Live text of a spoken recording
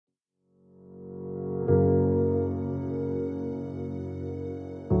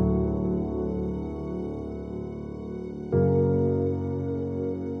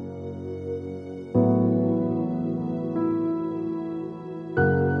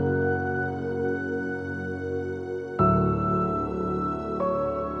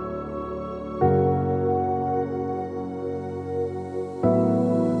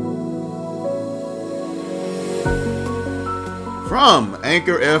From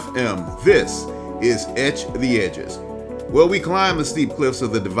Anchor FM, this is Etch the Edges, where we climb the steep cliffs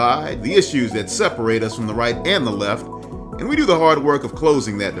of the divide, the issues that separate us from the right and the left, and we do the hard work of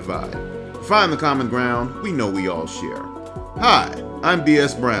closing that divide. To find the common ground we know we all share. Hi, I'm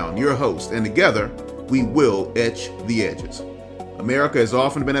B.S. Brown, your host, and together we will etch the edges. America has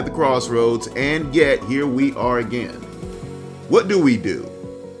often been at the crossroads, and yet here we are again. What do we do?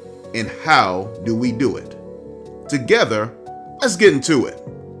 And how do we do it? Together, let's get into it.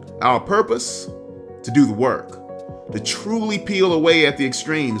 Our purpose? To do the work. To truly peel away at the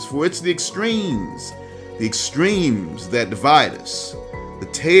extremes, for it's the extremes that divide us. The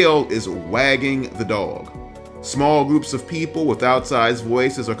tail is wagging the dog. Small groups of people with outsized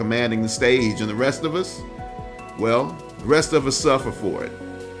voices are commanding the stage, and the rest of us? Well, the rest of us suffer for it.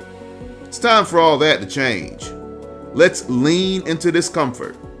 It's time for all that to change. Let's lean into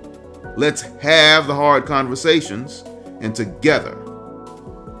discomfort. Let's have the hard conversations, and together,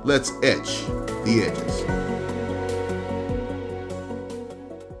 let's etch the edges.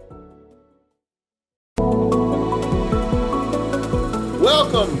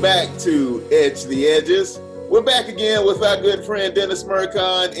 Welcome back to Etch the Edges. We're back again with our good friend Dennis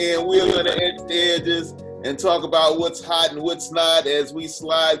Mercon, and we're going to etch the edges and talk about what's hot and what's not as we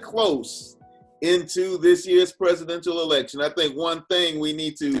slide close into this year's presidential election. I think one thing we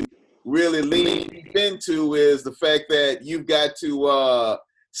need to really lean deep into is the fact that you've got to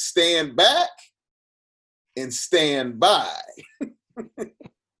stand back and stand by. And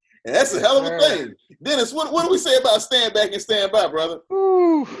that's a hell of a thing. Dennis, what do we say about stand back and stand by, brother?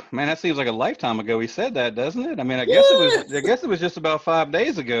 Ooh, man, that seems like a lifetime ago he said that, doesn't it? I mean, I guess it was just about 5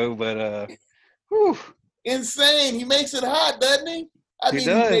 days ago, but whew. Insane. He makes it hot, doesn't he? He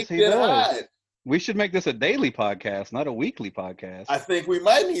makes it hot. We should make this a daily podcast, not a weekly podcast. I think we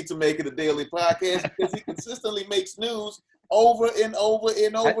might need to make it a daily podcast because he consistently makes news over and over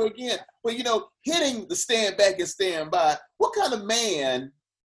and over again. But, hitting the stand back and stand by, what kind of man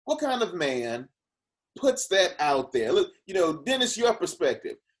puts that out there? Look, Dennis, your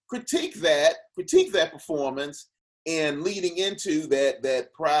perspective. Critique that performance and leading into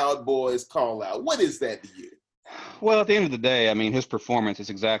that Proud Boys call out. What is that to you? Well, at the end of the day, I mean, his performance is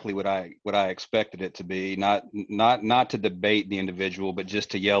exactly what I expected it to be. Not to debate the individual, but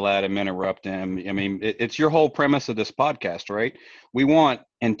just to yell at him, interrupt him. I mean, it's your whole premise of this podcast, right? We want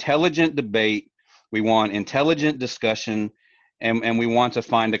intelligent debate, we want intelligent discussion, and we want to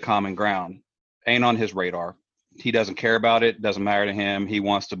find a common ground. Ain't on his radar. He doesn't care about it. Doesn't matter to him. He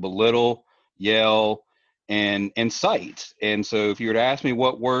wants to belittle, yell, and incite. And so if you were to ask me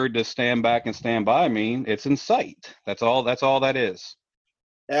what word does stand back and stand by mean, it's incite. That's all that is.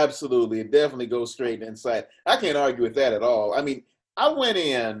 Absolutely. It definitely goes straight to incite. I can't argue with that at all. I mean, I went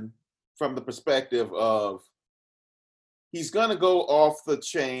in from the perspective of he's going to go off the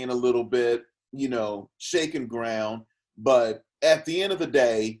chain a little bit, shaking ground. But at the end of the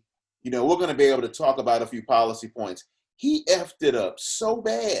day, we're going to be able to talk about a few policy points. He effed it up so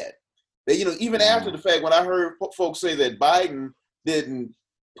bad. That, even after the fact, when I heard folks say that Biden didn't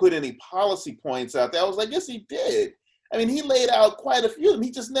put any policy points out there, I was like, yes, he did. I mean, he laid out quite a few of them.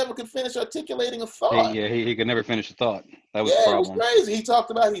 He just never could finish articulating a thought. He could never finish a thought. That was the problem. It was crazy. He talked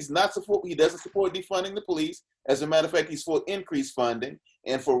about he doesn't support defunding the police. As a matter of fact, he's for increased funding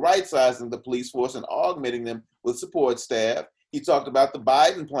and for right-sizing the police force and augmenting them with support staff. He talked about the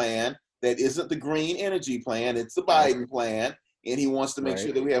Biden plan that isn't the green energy plan. It's the Biden plan. And he wants to make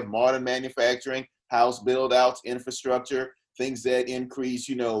sure that we have modern manufacturing, house build-outs, infrastructure, things that increase,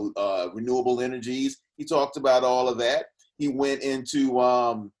 renewable energies. He talked about all of that. He went into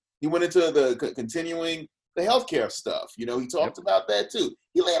the continuing the healthcare stuff. He talked about that too.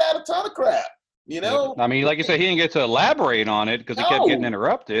 He laid out a ton of crap. I mean, like you said, he didn't get to elaborate on it because he kept getting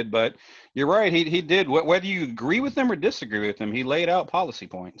interrupted. But you're right. He did. Whether you agree with him or disagree with him, he laid out policy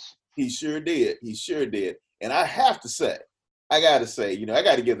points. He sure did. And I have to say, I got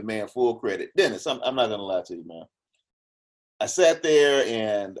to give the man full credit. Dennis, I'm not going to lie to you, man. I sat there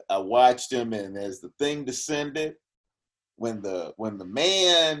and I watched him, and as the thing descended, when the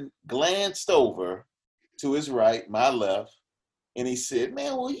man glanced over to his right, my left, and he said,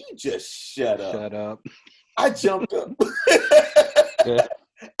 "Man, will you just shut up?" Shut up. I jumped up. Yeah.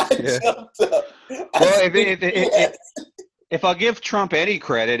 Jumped up. Well, if I give Trump any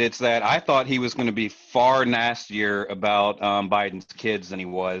credit, it's that I thought he was going to be far nastier about Biden's kids than he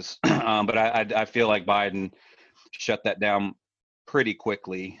was. But I feel like Biden shut that down pretty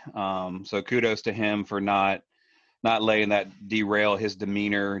quickly. So kudos to him for not letting that derail his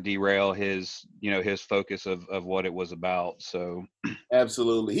demeanor, derail his focus of what it was about. So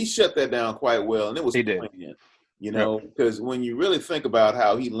absolutely, he shut that down quite well, and it was he did. poignant. you Yep. know, because when you really think about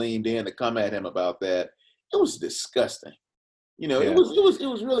how he leaned in to come at him about that, it was disgusting. You know, Yeah. it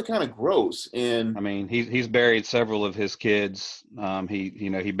was really kind of gross. And I mean, he's buried several of his kids.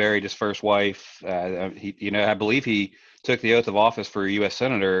 He buried his first wife. I believe he took the oath of office for a U.S.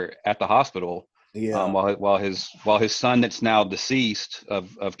 senator at the hospital. yeah, While his son that's now deceased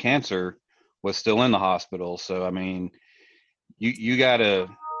of cancer was still in the hospital. So I mean, you gotta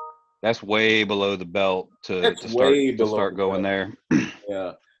that's way below the belt to that's to start way to below start the going belt. there.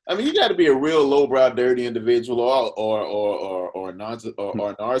 Yeah, I mean, you got to be a real lowbrow, dirty individual, or a narcissist, a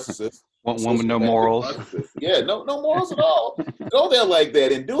One with no sociopathic morals. narcissist. Yeah, no morals at all. Go there like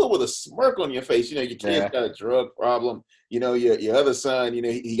that and do it with a smirk on your face. You know, your kid's Yeah, got a drug problem. You know, your other son, you know,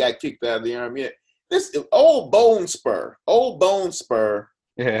 he got kicked out of the army. This old Bone Spur,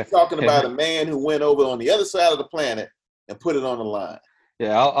 yeah, talking yeah. about a man who went over on the other side of the planet and put it on the line.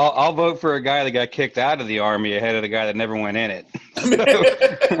 Yeah, I'll vote for a guy that got kicked out of the army ahead of the guy that never went in it. I mean,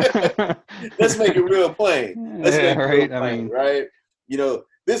 So, let's make it real plain. Let's yeah, make it real right. I plain, mean, right? You know,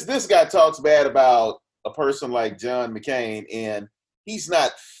 this guy talks bad about a person like John McCain, and he's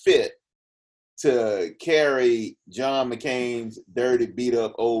not fit to carry John McCain's dirty, beat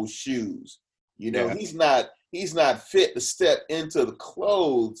up old shoes. You know, yeah, he's not fit to step into the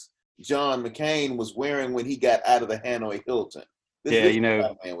clothes John McCain was wearing when he got out of the Hanoi Hilton. yeah. This is the kind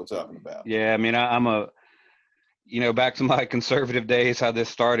of man we're talking about. Yeah. I mean, back to my conservative days, how this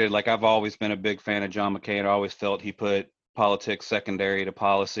started. Like I've always been a big fan of John McCain. I always felt he put politics secondary to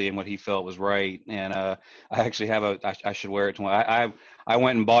policy and what he felt was right. And I actually have I should wear it to I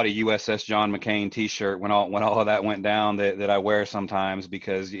went and bought a USS John McCain T-shirt when all of that went down that I wear sometimes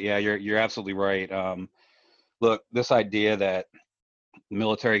because yeah, you're absolutely right. Look, this idea that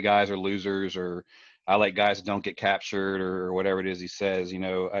military guys are losers or I like guys that don't get captured or whatever it is he says,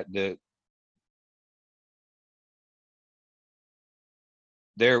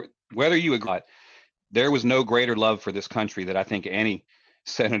 there whether you agree there was no greater love for this country that I think any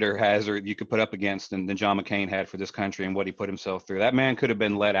senator has or you could put up against than John McCain had for this country and what he put himself through. That man could have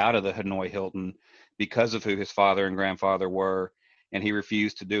been let out of the Hanoi Hilton because of who his father and grandfather were, and he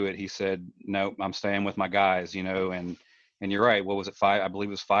refused to do it. He said, "No, I'm staying with my guys," and you're right. What was it? I believe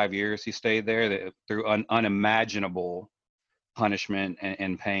it was 5 years he stayed there through unimaginable punishment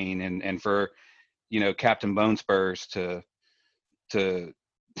and pain, and for Captain Bone Spurs to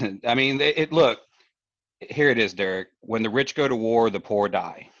I mean, look, here it is, Derek. When the rich go to war, the poor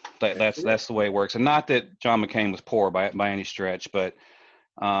die. That's the way it works. And not that John McCain was poor by any stretch, but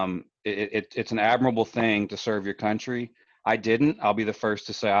it's an admirable thing to serve your country. I didn't. I'll be the first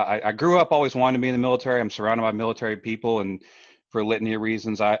to say I grew up always wanting to be in the military. I'm surrounded by military people, and for a litany of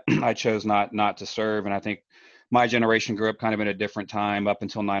reasons, I I chose not to serve. And I think my generation grew up kind of in a different time. Up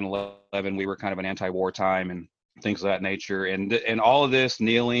until 9/11, we were kind of an anti-war time and things of that nature. And all of this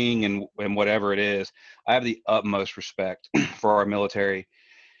kneeling and whatever it is, I have the utmost respect for our military,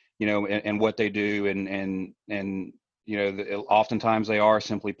 and what they do, and oftentimes they are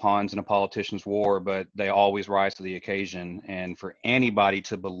simply pawns in a politician's war, but they always rise to the occasion. And for anybody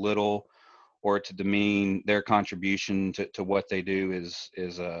to belittle or to demean their contribution to what they do is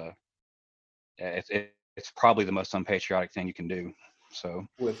it's probably the most unpatriotic thing you can do. So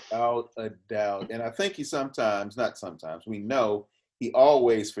Without a doubt. And I think he sometimes, not sometimes, we know he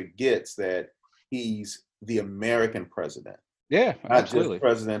always forgets that he's the American president, yeah, not just absolutely.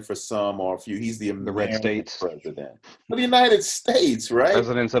 president for some or a few. He's the The red American states, president of the United States, right?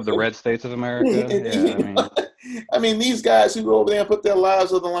 presidents of the So, red states of America. Yeah, I you mean, know, I mean, these guys who go over there and put their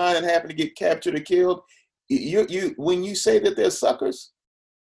lives on the line and happen to get captured or killed, when you say that they're suckers,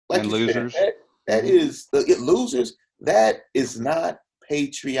 like and you said, losers. that Hmm. is losers. That is not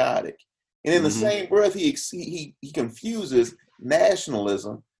patriotic. And in the Hmm. same breath, he confuses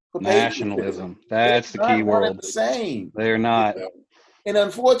nationalism for patriotism. Nationalism. They're That's the key not one and word. the same. They're You not. know? And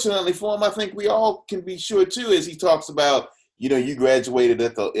unfortunately for him, I think we all can be sure too, as he talks about, you know, you graduated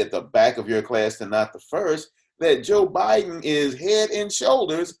at the back of your class and not the first, that Joe Biden is head and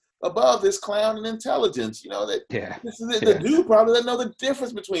shoulders above this clown in intelligence. You know, that Yeah. this is the Yeah. dude probably doesn't know the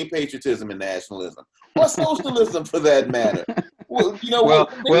difference between patriotism and nationalism, or socialism for that matter. Well, you know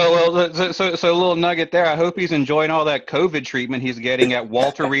what? So a little nugget there. I hope he's enjoying all that COVID treatment he's getting at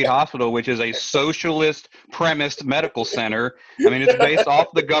Walter Reed Hospital, which is a socialist premised medical center. I mean, it's based off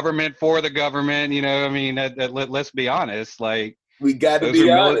the government for the government. I mean, let's be honest. Like, We got to those are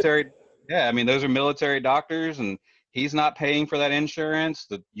be honest. military. Yeah, I mean, those are military doctors, and he's not paying for that insurance.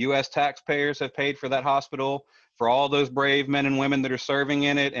 The U.S. taxpayers have paid for that hospital for all those brave men and women that are serving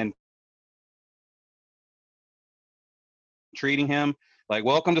in it and treating him Like,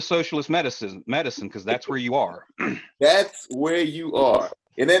 welcome to socialist medicine, because that's where you are. That's where you are.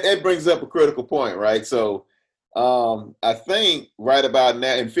 And that brings up a critical point, right? So I think right about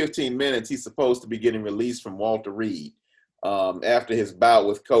now, in 15 minutes, he's supposed to be getting released from Walter Reed after his bout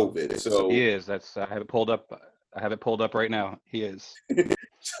with COVID. So he is. I have it pulled up. I have it pulled up right now. He is.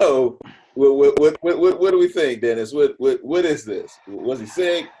 So what do we think, Dennis? What is this? Was he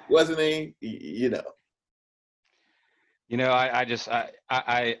sick? Wasn't he? I just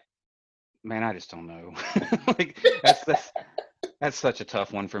man, I just don't know. Like that's such a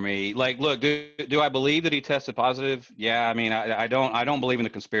tough one for me. Like, look, do I believe that he tested positive? Yeah, I mean, I don't believe in the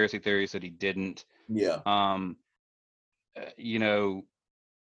conspiracy theories that he didn't. Yeah.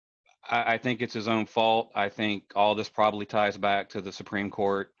 I think it's his own fault. I think all this probably ties back to the Supreme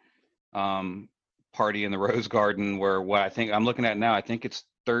Court party in the Rose Garden, where what I think I'm looking at now, I think it's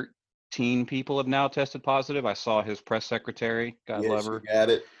 13 people have now tested positive. I saw his press secretary, God love her.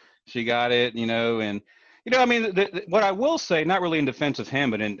 She got it, and I mean, what I will say, not really in defense of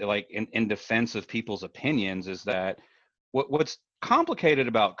him, but in defense of people's opinions, is that what's complicated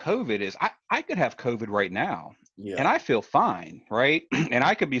about COVID is I could have COVID right now, and I feel fine, right? And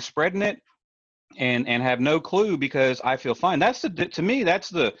I could be spreading it and have no clue because I feel fine. To me, that's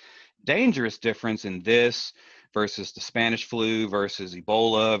the dangerous difference in this versus the Spanish flu versus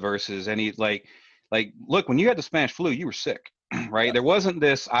Ebola versus any like look, when you had the Spanish flu, you were sick. Right? Yeah. There wasn't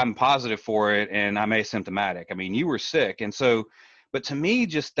this, I'm positive for it and I'm asymptomatic. I mean, you were sick. And so, but to me,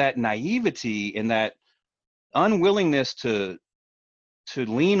 just that naivety and that unwillingness to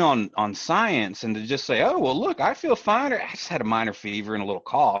lean on science and to just say, oh, well, look, I feel fine. Or I just had a minor fever and a little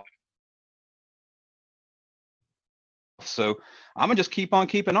cough. So I'm gonna just keep on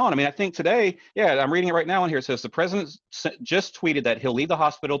keeping on. I mean, I think today, I'm reading it right now on here. It says the president just tweeted that he'll leave the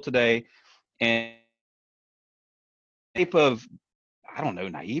hospital today and type of, I don't know,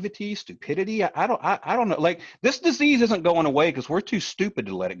 naivety, stupidity. I don't know. Like, this disease isn't going away because we're too stupid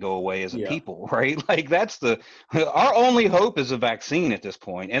to let it go away as a people, right? Like, that's our only hope is a vaccine at this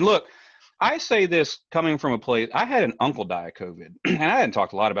point. And look, I say this coming from a place, I had an uncle die of COVID, and I hadn't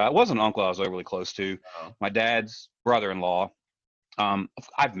talked a lot about it. It wasn't an uncle I was overly close to. My dad's brother-in-law.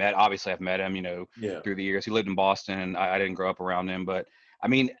 I've met him, through the years. He lived in Boston, and I didn't grow up around him. But I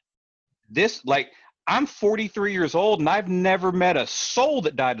mean, I'm 43 years old, and I've never met a soul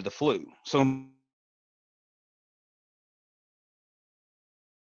that died of the flu. So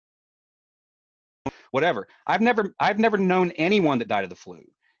whatever. I've never known anyone that died of the flu.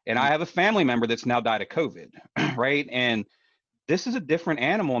 And I have a family member that's now died of COVID, right? And this is a different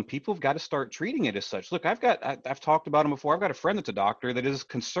animal, and people have got to start treating it as such. Look, I've talked about him before. I've got a friend that's a doctor that is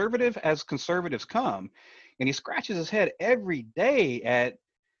conservative as conservatives come, and he scratches his head every day at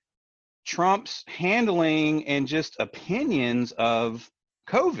Trump's handling and just opinions of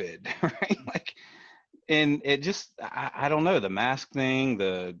COVID, right? Like, and it just, I don't know, the mask thing,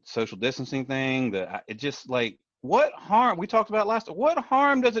 the social distancing thing, it just like, what harm, we talked about what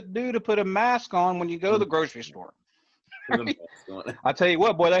harm does it do to put a mask on when you go to the grocery store? Right? I'll tell you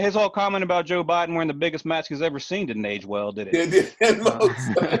what, boy, his whole comment about Joe Biden wearing the biggest mask he's ever seen didn't age well, did it?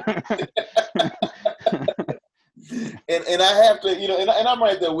 And I have to, and I'm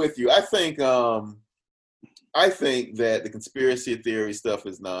right there with you. I think that the conspiracy theory stuff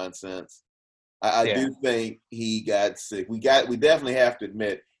is nonsense. I do think he got sick. We definitely have to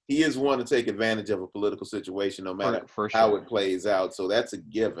admit he is one to take advantage of a political situation, no matter how it plays out. So that's a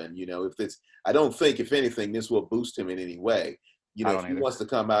given. I don't think, if anything, this will boost him in any way. If he wants to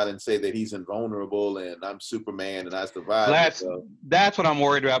come out and say that he's invulnerable and I'm Superman and I survived. That's what I'm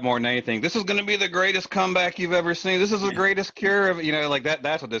worried about more than anything. This is going to be the greatest comeback you've ever seen. This is the greatest cure of, like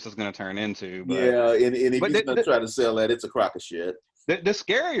that's what this is going to turn into. But, and if he's going to try to sell that, it's a crock of shit. The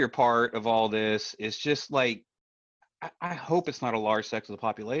scarier part of all this is just like, I hope it's not a large section of the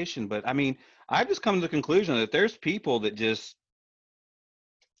population, but I mean, I've just come to the conclusion that there's people that just,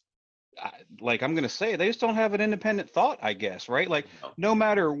 like, I'm going to say, they just don't have an independent thought, I guess, right? Like, no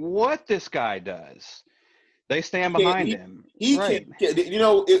matter what this guy does, they stand behind him. He can,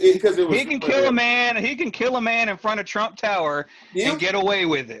 because he can kill a man. He can kill a man in front of Trump Tower and get away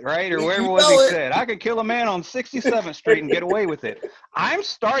with it, right? Or wherever was he said, I could kill a man on 67th Street and get away with it. I'm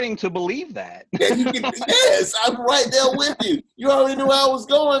starting to believe that. Yes, I'm right there with you. You already knew where I was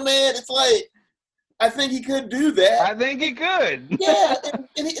going, man. It's like, I think he could do that. I think he could. Yeah,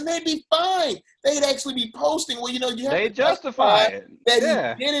 and they'd be fine. They'd actually be posting, you have to justify it.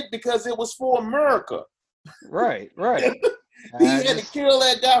 That he did it because it was for America. Right. He had to kill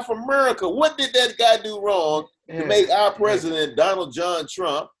that guy for America. What did that guy do wrong to make our president, Donald John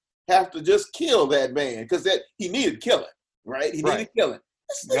Trump, have to just kill that man? Because he needed killing. right? He Right. needed killing.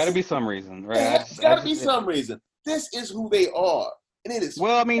 Got to be some reason, right? There's got to be some reason. This is who they are, and it is.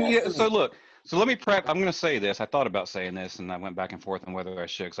 Well, I mean, yeah, so look, so let me prep. I'm going to say this. I thought about saying this, and I went back and forth on whether I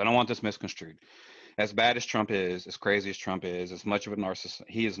should, because I don't want this misconstrued. As bad as Trump is, as crazy as Trump is, as much of a narcissist,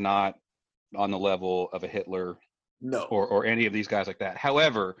 he is not on the level of a Hitler, no, or any of these guys like that.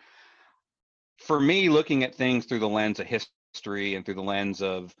 However, for me, looking at things through the lens of history and through the lens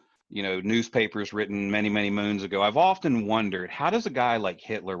of, newspapers written many, many moons ago, I've often wondered, how does a guy like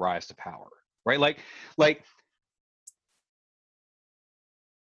Hitler rise to power, right? Like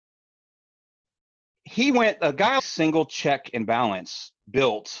he went, a guy single check and balance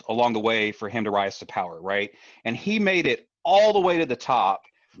built along the way for him to rise to power, right? And he made it all the way to the top,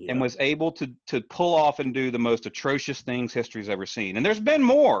 and was able to pull off and do the most atrocious things history's ever seen. And there's been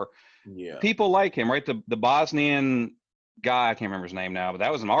more people like him, right? The Bosnian guy, I can't remember his name now, but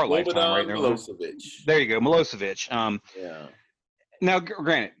that was in our lifetime, right? Milosevic. There you go, Milosevic. Yeah. Now,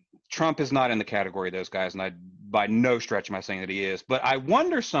 granted, Trump is not in the category of those guys, and I, by no stretch am I saying that he is, but I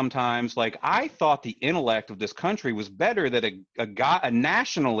wonder sometimes, like, I thought the intellect of this country was better, that a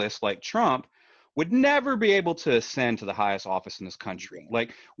nationalist like Trump would never be able to ascend to the highest office in this country.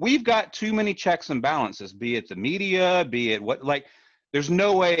 Like, we've got too many checks and balances, be it the media, be it what, like, there's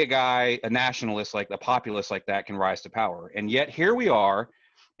no way a nationalist, like a populist like that, can rise to power. And yet here we are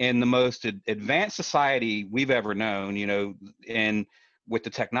in the most advanced society we've ever known, and with the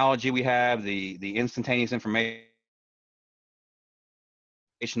technology we have, the instantaneous information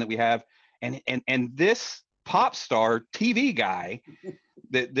that we have, and this pop star TV guy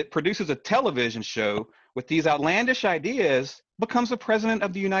that produces a television show with these outlandish ideas becomes the president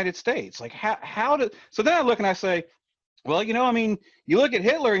of the United States. Like, so then I look and I say, well, I mean, you look at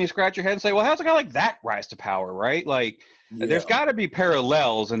Hitler and you scratch your head and say, well, how's a guy like that rise to power, right? Like, there's got to be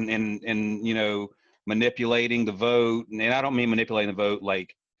parallels in manipulating the vote. And I don't mean manipulating the vote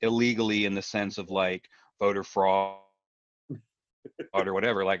like illegally in the sense of like voter fraud or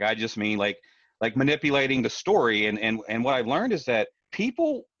whatever. Like, I just mean like manipulating the story. And what I've learned is that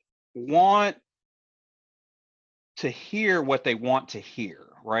people want to hear what they want to hear,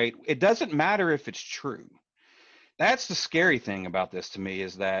 right? It doesn't matter if it's true. That's the scary thing about this to me,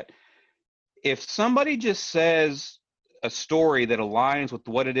 is that if somebody just says a story that aligns with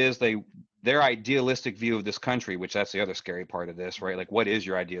what it is their idealistic view of this country, which that's the other scary part of this, right? Like, what is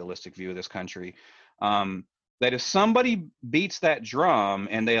your idealistic view of this country? That if somebody beats that drum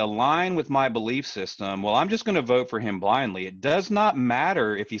and they align with my belief system, well, I'm just going to vote for him blindly. It does not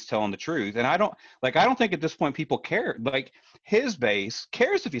matter if he's telling the truth. And I don't think at this point people care. Like, his base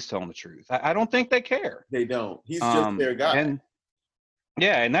cares if he's telling the truth. I don't think they care. They don't. He's just their guy.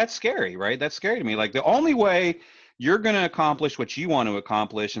 And that's scary, right? That's scary to me. Like, the only way you're going to accomplish what you want to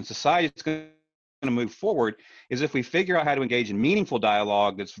accomplish and society's going to move forward is if we figure out how to engage in meaningful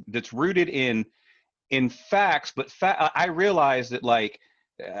dialogue that's rooted in facts. But I realize that, like,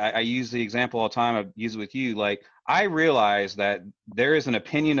 I use the example all the time, I've used it with you. Like, I realize that there is an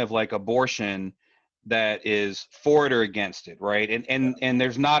opinion of like abortion that is for it or against it, right? And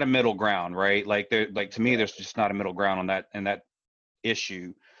there's not a middle ground, right? Like, to me, there's just not a middle ground on that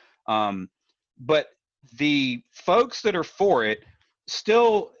issue. But the folks that are for it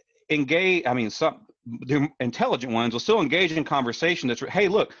still engage. I mean, the intelligent ones will still engage in conversation that's, hey,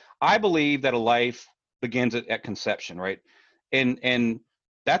 look, I believe that a life begins at conception, right? And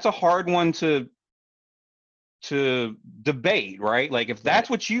that's a hard one to debate, right? Like, if that's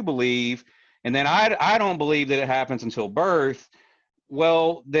what you believe, and then I don't believe that it happens until birth,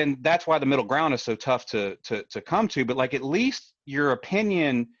 well, then that's why the middle ground is so tough to come to. But, like, at least your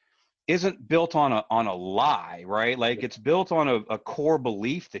opinion isn't built on a lie, right? Like, it's built on a core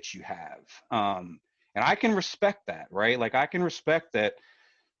belief that you have. And I can respect that, right? Like, I can respect that,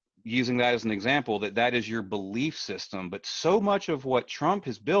 using that as an example, that is your belief system. But so much of what Trump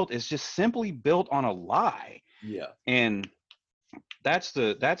has built is just simply built on a lie. Yeah. And that's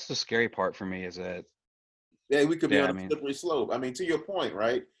the scary part for me, is that we could be on a slippery slope. I mean, to your point,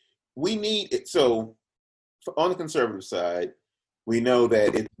 right? We need it. So on the conservative side, we know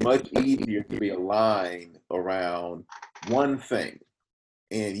that it's much easier to be aligned around one thing.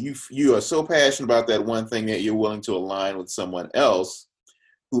 And you are so passionate about that one thing that you're willing to align with someone else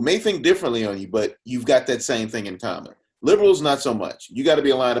who may think differently on you, but you've got that same thing in common. Liberals, not so much. You got to be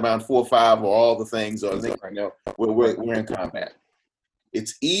aligned around 4 or 5 or all the things, or we're in combat.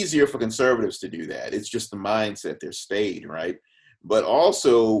 It's easier for conservatives to do that. It's just the mindset, they're staid, right? But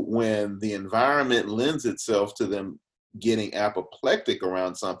also, when the environment lends itself to them getting apoplectic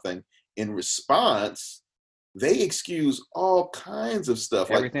around something, in response, they excuse all kinds of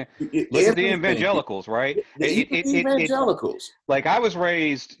stuff. Everything. Like Look at the evangelicals, right? Evangelicals. Like I was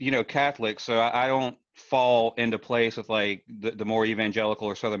raised, Catholic, so I don't fall into place with like the more evangelical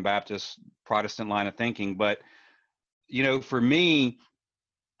or Southern Baptist Protestant line of thinking. But, for me,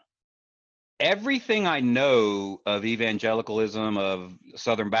 everything I know of evangelicalism, of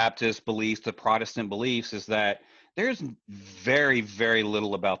Southern Baptist beliefs, the Protestant beliefs, is that there's very, very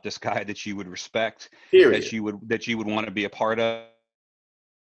little about this guy that you would respect, Period. that you would want to be a part of.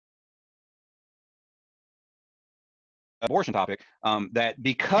 Abortion topic, that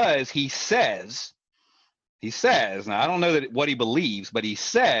because he says, now I don't know that what he believes, but he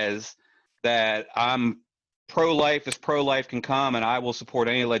says that I'm pro-life as pro-life can come, and I will support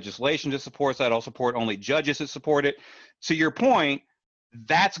any legislation that supports that. I'll support only judges that support it. To your point,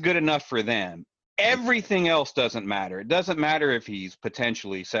 that's good enough for them. Everything else doesn't matter. It doesn't matter if he's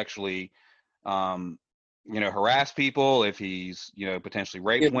potentially sexually, harass people, if he's, potentially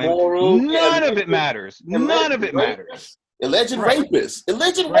raped women. None of it matters. None of it matters. Alleged rapist.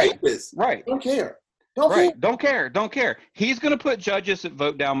 Right. Don't care. Don't care. He's going to put judges that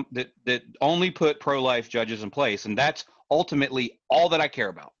vote down, that only put pro-life judges in place, and that's ultimately all that I care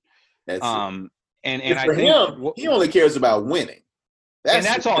about. That's and I think him, he only cares about winning.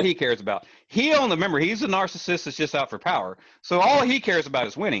 That's all he cares about. Remember, he's a narcissist that's just out for power. So all he cares about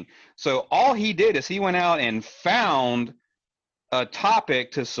is winning. So all he did is he went out and found a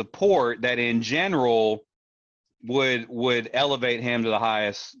topic to support that in general would elevate him to the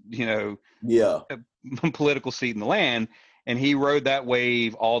highest, political seat in the land. And he rode that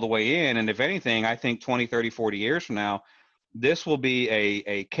wave all the way in. And if anything, I think 20, 30, 40 years from now, this will be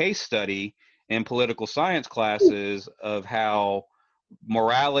a case study in political science classes of how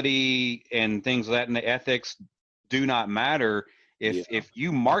morality and things like that and the ethics do not matter if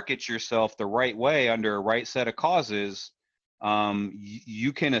you market yourself the right way under a right set of causes.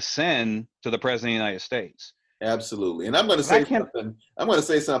 You can ascend to the president of the United States. Absolutely. And I'm going to say something. I'm going to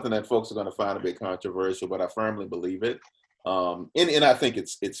say something that folks are going to find a bit controversial, but I firmly believe it. And I think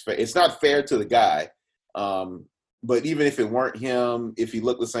it's fair. It's not fair to the guy. But even if it weren't him, if he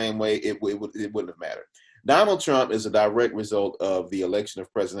looked the same way, it wouldn't have mattered. Donald Trump is a direct result of the election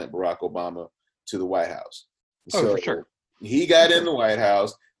of President Barack Obama to the White House. For sure. He got in the White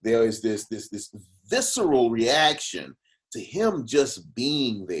House. There is this visceral reaction to him just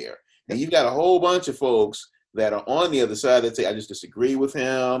being there. And you've got a whole bunch of folks that are on the other side that say, I just disagree with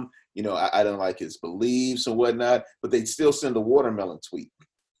him. I don't like his beliefs and whatnot, but they'd still send a watermelon tweet.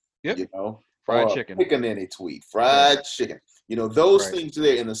 Yep. Fried chicken. Pickaninny tweet. Fried chicken. Those things are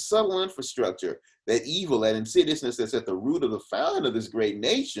there in the subtle infrastructure. That evil, that insidiousness that's at the root of the founding of this great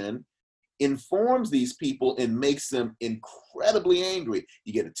nation informs these people and makes them incredibly angry.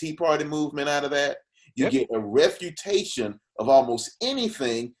 You get a Tea Party movement out of that. You get a refutation of almost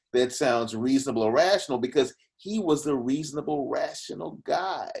anything that sounds reasonable or rational because he was the reasonable, rational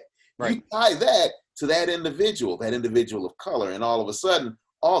guy. Right. You tie that to that individual of color, and all of a sudden,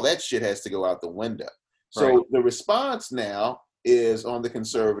 all that shit has to go out the window. So the response now is on the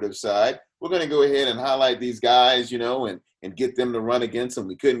conservative side. We're going to go ahead and highlight these guys, and get them to run against him.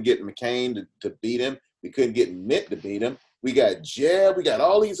 We couldn't get McCain to beat him. We couldn't get Mitt to beat him. We got Jeb. We got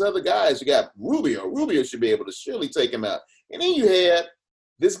all these other guys. We got Rubio. Rubio should be able to surely take him out. And then you had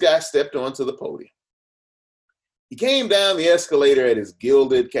this guy stepped onto the podium. He came down the escalator at his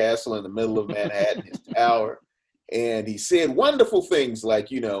gilded castle in the middle of Manhattan, his tower, and he said wonderful things like,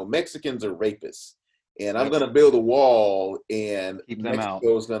 Mexicans are rapists. And I'm going to build a wall, and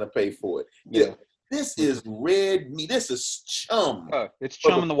Mexico's going to pay for it. Yeah, this is red meat. This is chum. It's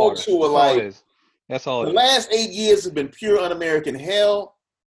chum in the water. That's all it is. The last 8 years have been pure un-American hell.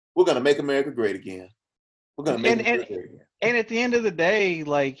 We're going to make America great again. We're going to make America great again. And at the end of the day,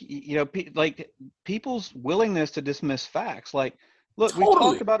 people's willingness to dismiss facts. Like, look, we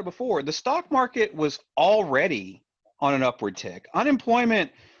talked about it before. The stock market was already on an upward tick.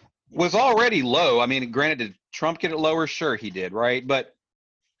 Unemployment was already low. I mean, granted, did Trump get it lower? Sure, he did, right? But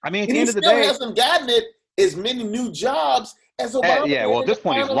I mean, at the end of the day, he hasn't gotten it as many new jobs as Obama. Well, at this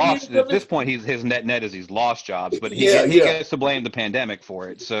point, he's lost. At this point, his net is he's lost jobs, but he gets to blame the pandemic for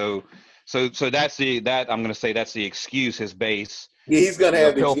it. So that's I'm going to say that's the excuse his base. Yeah, he's going to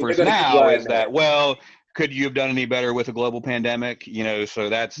have pilfers now is that well, could you have done any better with a global pandemic? So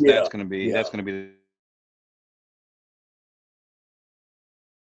that's going to be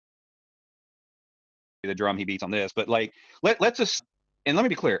the drum he beats on this. But let's just, and let me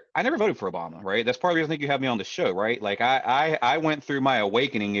be clear, I never voted for Obama, right? That's part of the reason I think you have me on the show, right? Like I went through my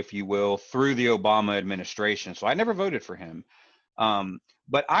awakening, if you will, through the Obama administration. So I never voted for him.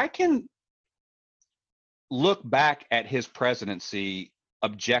 But I can look back at his presidency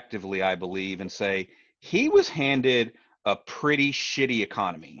objectively, I believe, and say he was handed a pretty shitty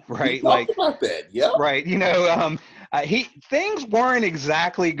economy, right? We talked about that, yeah. Right. Things weren't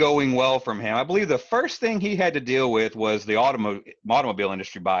exactly going well from him. I believe the first thing he had to deal with was the automobile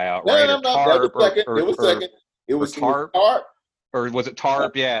industry buyout, right? No, that was second. It was second. It was TARP. Or was it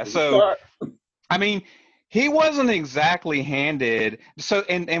TARP? Yeah. So, TARP. I mean, he wasn't exactly handed. So,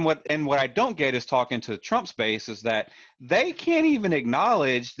 and what I don't get is talking to Trump's base is that they can't even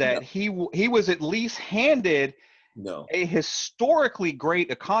acknowledge that he was at least handed a historically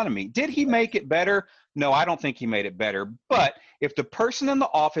great economy. Did he make it better? No, I don't think he made it better. But if the person in the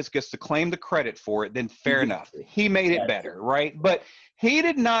office gets to claim the credit for it, then fair enough. He made it better, right? But he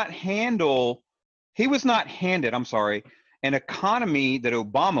was not handed, an economy that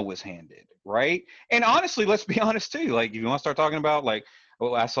Obama was handed, right? And honestly, let's be honest too. Like, if you want to start talking about, like,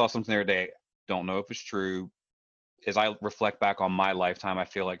 I saw something the other day, don't know if it's true. As I reflect back on my lifetime, I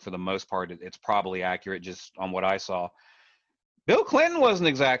feel like for the most part, it's probably accurate just on what I saw. Bill Clinton wasn't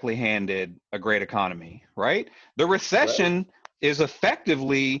exactly handed a great economy, right? The recession is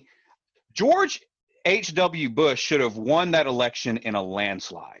effectively, George H.W. Bush should have won that election in a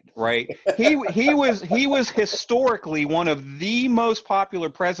landslide, right? He was historically one of the most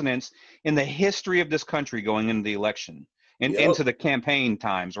popular presidents in the history of this country going into the election and into the campaign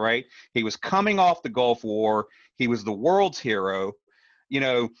times, right? He was coming off the Gulf War. He was the world's hero,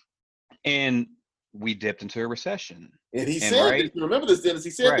 and we dipped into a recession. And he said, remember this, Dennis,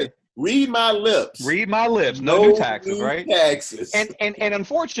 he said that, read my lips. Read my lips. No new taxes, new right? Taxes. And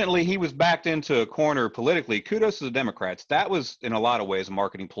unfortunately, he was backed into a corner politically. Kudos to the Democrats. That was, in a lot of ways, a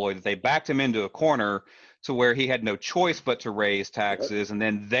marketing ploy, that they backed him into a corner to where he had no choice but to raise taxes, and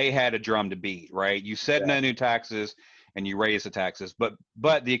then they had a drum to beat, right? You said no new taxes, and you raised the taxes. But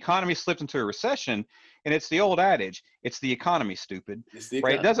the economy slipped into a recession, and it's the old adage, it's the economy, stupid.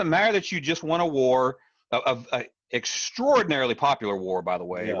 Right? It doesn't matter that you just won a war, of extraordinarily popular war, by the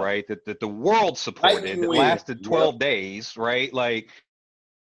way, right? That the world supported. It lasted 12 days, right? Like,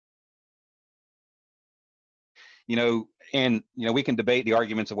 we can debate the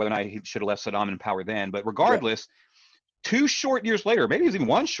arguments of whether or not he should have left Saddam in power then, but regardless, 2 short years later, maybe it was even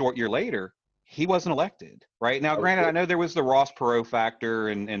 1 short year later, he wasn't elected, right? Now, granted, I know there was the Ross Perot factor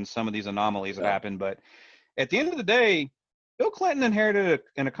and some of these anomalies that happened, but at the end of the day, Bill Clinton inherited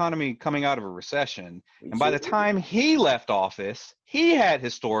an economy coming out of a recession. And by the time he left office, he had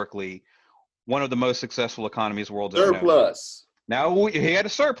historically one of the most successful economies the world's ever known. Surplus. Now, he had a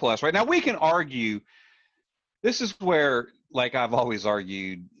surplus, right? Now, we can argue, this is where, like I've always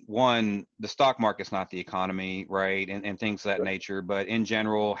argued, one, the stock market's not the economy, right? And things of that nature. But in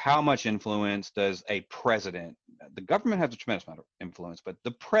general, how much influence does a president, the government has a tremendous amount of influence, but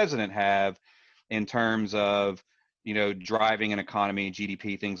the president have in terms of, driving an economy,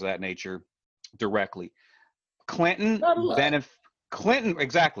 GDP, things of that nature directly? Clinton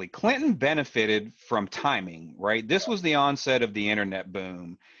benefited from timing, right? This was the onset of the internet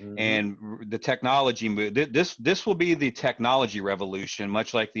boom and the technology move. This will be the technology revolution,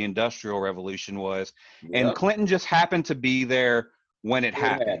 much like the industrial revolution was. And Clinton just happened to be there when it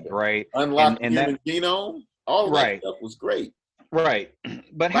happened, right? Unlock the human genome. All of that stuff was great. Right.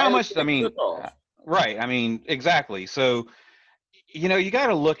 But how much, right. I mean, exactly. So, you got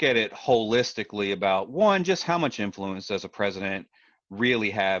to look at it holistically about, one, just how much influence does a president really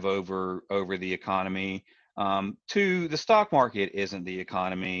have over the economy? 2, the stock market isn't the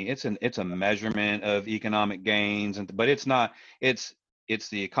economy. It's a measurement of economic gains, but it's not. It's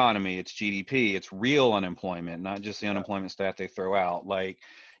the economy. It's GDP. It's real unemployment, not just the unemployment stat they throw out. Like,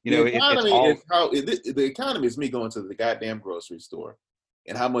 the economy is me going to the goddamn grocery store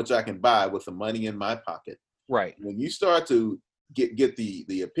and how much I can buy with the money in my pocket. Right. When you start to get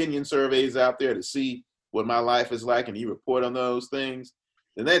the opinion surveys out there to see what my life is like, and you report on those things,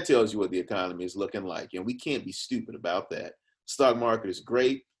 then that tells you what the economy is looking like. And we can't be stupid about that. Stock market is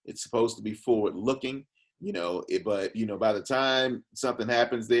great. It's supposed to be forward looking, but by the time something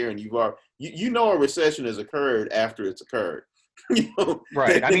happens there and a recession has occurred after it's occurred.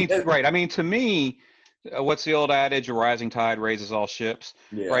 Right. I mean, to me, what's the old adage? A rising tide raises all ships,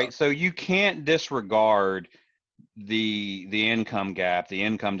 right? So you can't disregard the income gap, the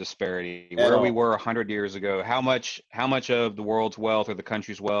income disparity, where we were 100 years ago. How much of the world's wealth or the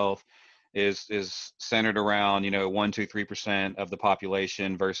country's wealth is centered around 1, 2, 3% of the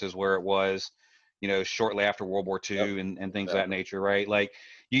population versus where it was shortly after World War II and things of that nature, right? Like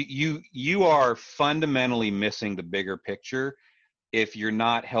you are fundamentally missing the bigger picture if you're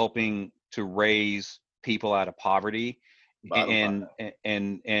not helping to raise people out of poverty and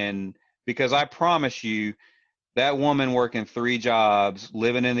because I promise you, that woman working 3 jobs,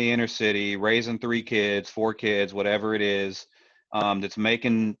 living in the inner city, raising 3 kids, 4 kids, whatever it is, that's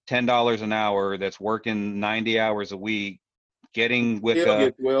making $10 an hour, that's working 90 hours a week, getting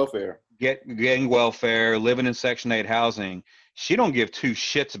WICA, getting welfare, living in Section 8 housing. She don't give 2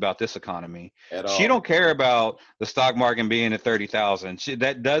 shits about this economy. She don't care about the stock market being at 30,000.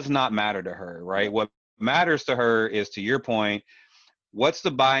 That does not matter to her, right? What matters to her is, to your point, what's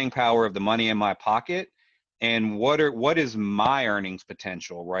the buying power of the money in my pocket, and what is my earnings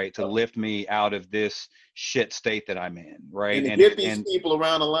potential, right, to lift me out of this shit state that I'm in, right? And to get these people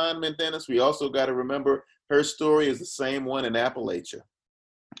around alignment, Dennis, we also got to remember her story is the same one in Appalachia.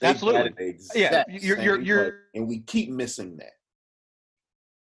 Absolutely. Yeah, you're and we keep missing that.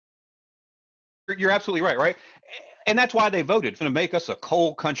 You're absolutely right? And that's why they voted for to make us a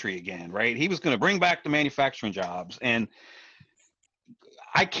coal country again, right? He was going to bring back the manufacturing jobs, and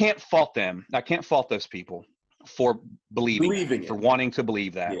I can't fault them. I can't fault those people for believing for wanting to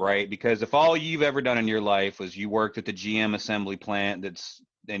believe that, right? Because if all you've ever done in your life was you worked at the GM assembly plant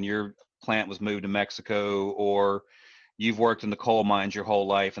and your plant was moved to Mexico, or you've worked in the coal mines your whole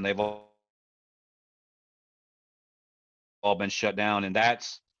life and they've all been shut down, and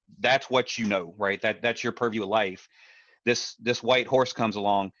that's what you know, right? That's your purview of life. This white horse comes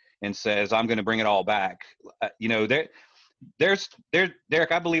along and says, I'm going to bring it all back.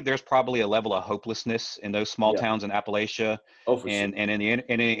 Derek, I believe there's probably a level of hopelessness in those small towns in Appalachia and in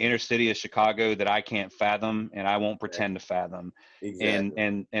the inner city of Chicago that I can't fathom, and I won't pretend to fathom.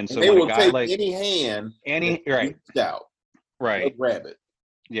 Exactly. And so they when will a guy take like any hand, right out, right, grab it,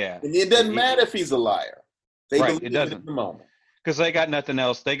 yeah, and it doesn't matter if he's a liar. They believe it doesn't. At the moment. Because they got nothing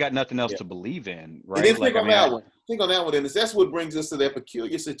else. They got nothing else to believe in, right? And then think on that one, Dennis. That's what brings us to that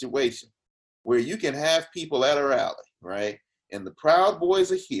peculiar situation where you can have people at a rally, right? And the Proud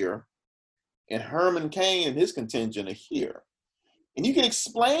Boys are here, and Herman Cain and his contingent are here. And you can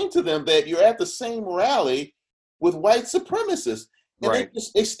explain to them that you're at the same rally with white supremacists. And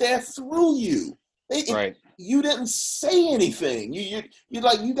they stare through you. You didn't say anything. You're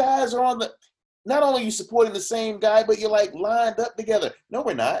like, you guys are on the, not only are you supporting the same guy, but you're like lined up together. No,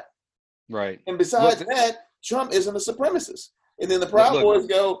 we're not. Right. And besides that, Trump isn't a supremacist. And then the Proud Boys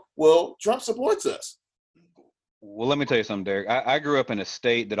go, well, Trump supports us. Well, let me tell you something, Derek. I grew up in a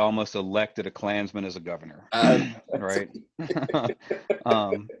state that almost elected a Klansman as a governor, right?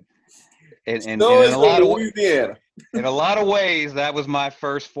 In a lot of ways, that was my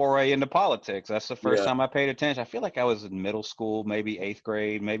first foray into politics. That's the first time I paid attention. I feel like I was in middle school, maybe 8th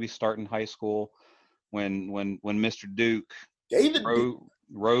grade, maybe starting high school, when Mr. Duke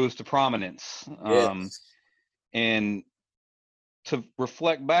rose to prominence. And to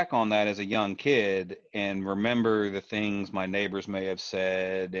reflect back on that as a young kid and remember the things my neighbors may have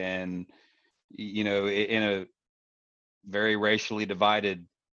said, and in a very racially divided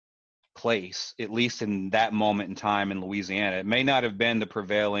place, at least in that moment in time in Louisiana, it may not have been the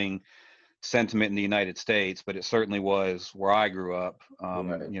prevailing sentiment in the United States, but it certainly was where I grew up.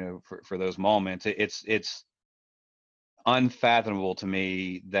 For those moments, it's unfathomable to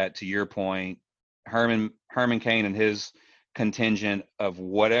me that, to your point, Herman Cain and his contingent of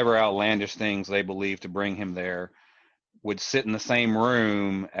whatever outlandish things they believe to bring him there would sit in the same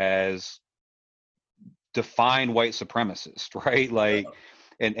room as defined white supremacists, right? Like,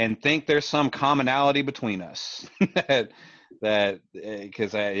 and think there's some commonality between us because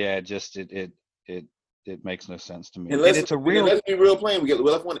it makes no sense to me. And let's be real plain. We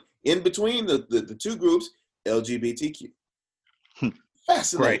left one in between the two groups, LGBTQ.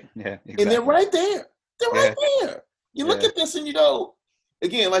 Fascinating. Right. Yeah. Exactly. And they're right there. They're right there. You look at this and you go,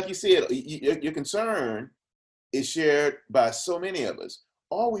 again, like you said, your concern is shared by so many of us.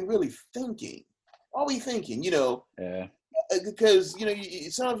 Are we really thinking? Because,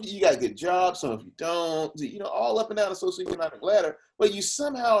 some of you got good jobs, some of you don't, all up and down the socioeconomic ladder, but you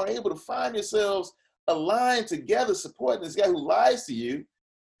somehow are able to find yourselves aligned together supporting this guy who lies to you.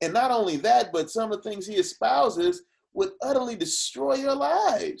 And not only that, but some of the things he espouses would utterly destroy your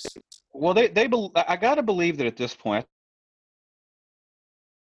lives. Well, I got to believe that at this point,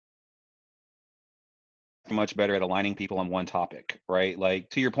 much better at aligning people on one topic, right? Like,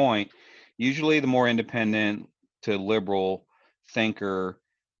 to your point, usually the more independent to liberal thinker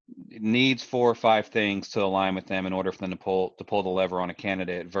needs 4 or 5 things to align with them in order for them to pull the lever on a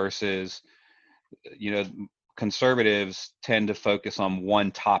candidate, versus, conservatives tend to focus on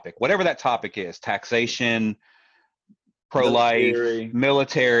one topic, whatever that topic is: taxation, pro-life,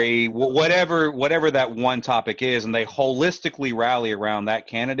 military, whatever that one topic is, and they holistically rally around that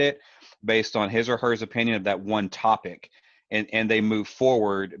candidate based on his or her opinion of that one topic. and they move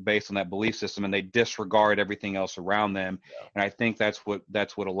forward based on that belief system, and they disregard everything else around them. Yeah. And I think that's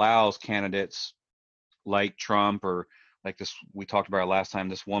what allows candidates like Trump, or like this we talked about last time,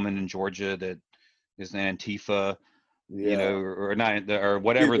 this woman in Georgia that is an Antifa, you know, or not, or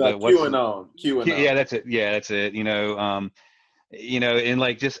whatever. QAnon. Yeah, that's it. Yeah, that's it. You know, and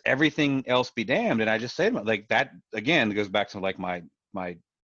like just everything else be damned. And I just say to them, like, that again goes back to like my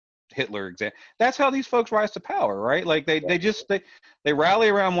Hitler example. That's how these folks rise to power, right? Like they rally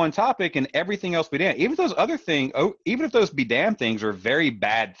around one topic and everything else be damned. Even if those other things, even if those be damned things are very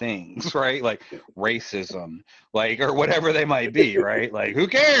bad things, right? Like racism, like, or whatever they might be, right? Like, who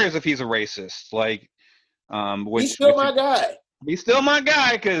cares if he's a racist? Like, he's still my guy. He's still my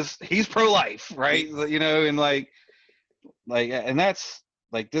guy because he's pro-life, right? You know, and like, and that's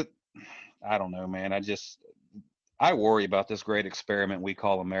like, I don't know, man. I worry about this great experiment we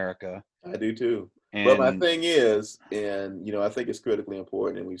call America. I do too. But my thing is, and I think it's critically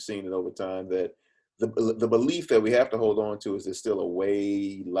important, and we've seen it over time, that the belief that we have to hold on to is there's still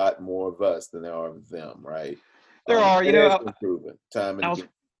a lot more of us than there are of them, right? There are, proven time and again.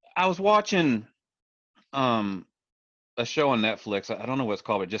 I was watching a show on Netflix. I don't know what it's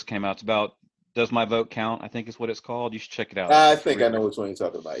called, but it just came out. It's about Does My Vote Count? I think is what it's called. You should check it out. I think I know which one you're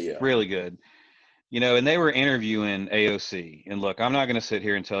talking about. Yeah. Really good. And they were interviewing AOC. And look, I'm not going to sit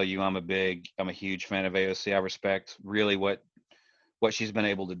here and tell you I'm a huge fan of AOC. I respect really what she's been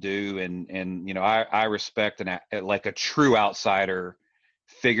able to do. And I respect like a true outsider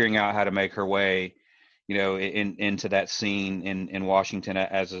figuring out how to make her way, into that scene in Washington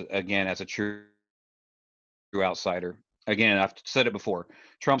as a true outsider. Again, I've said it before.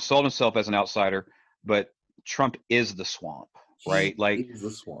 Trump sold himself as an outsider, but Trump is the swamp, right? He is the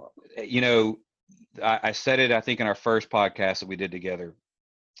swamp. I said it, I think, in our first podcast that we did together.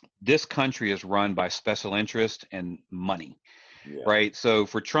 This country is run by special interest and money, right? So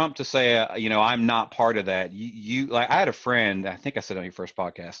for Trump to say, I'm not part of that, like, I had a friend, I think I said on your first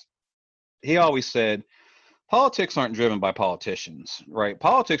podcast, he always said, politics aren't driven by politicians, right?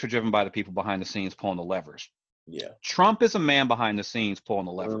 Politics are driven by the people behind the scenes pulling the levers. Yeah. Trump is a man behind the scenes pulling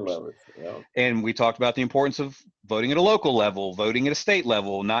the levers. Yeah. And we talked about the importance of voting at a local level, voting at a state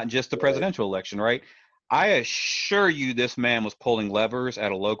level, not just the presidential election, right? I assure you this man was pulling levers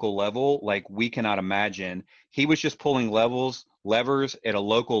at a local level like we cannot imagine. He was just pulling levers at a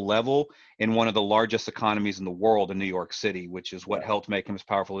local level in one of the largest economies in the world, in New York City, which is what helped make him as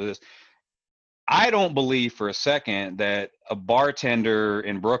powerful as he is. I don't believe for a second that a bartender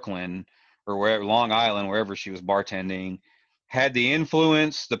in Brooklyn or wherever, Long Island, wherever she was bartending, had the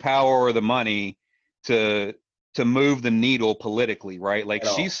influence, the power, or the money to move the needle politically, right? Like,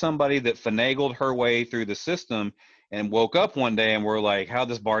 she's somebody that finagled her way through the system and woke up one day and we're like, how'd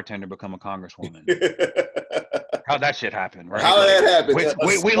this barterator become a congresswoman? How'd that shit happen, right? How that happened?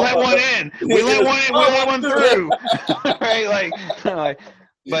 We let one in. We let one through. Right? Like,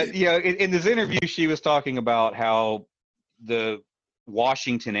 but, in this interview, she was talking about how the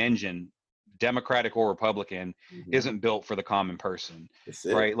Washington engine, Democratic or Republican, isn't built for the common person,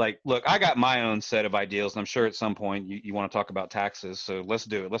 right? Like, look, I got my own set of ideals, and I'm sure at some point you want to talk about taxes. So let's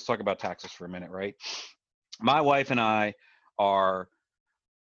do it. Let's talk about taxes for a minute, right? My wife and I are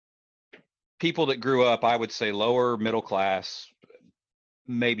people that grew up, I would say, lower middle class,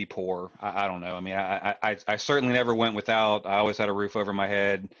 maybe poor. I don't know. I mean, I certainly never went without. I always had a roof over my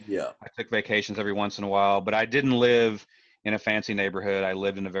head. Yeah. I took vacations every once in a while, but I didn't live in a fancy neighborhood. I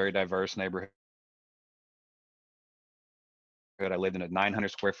lived in a very diverse neighborhood. I lived in a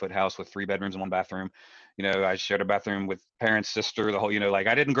 900 square foot house with 3 bedrooms and 1 bathroom. I shared a bathroom with parents, sister, the whole, like,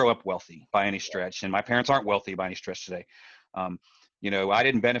 I didn't grow up wealthy by any stretch, and my parents aren't wealthy by any stretch today. I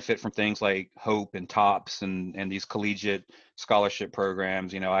didn't benefit from things like Hope and TOPS and these collegiate scholarship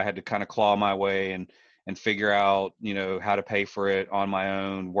programs. I had to kind of claw my way and figure out, how to pay for it on my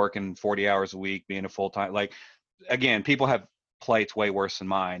own, working 40 hours a week, being a full-time, like, again, people have plights way worse than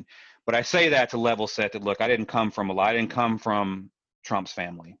mine. But I say that to level set that, look, I didn't come from I didn't come from Trump's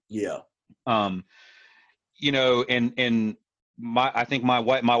family. Yeah. And I think my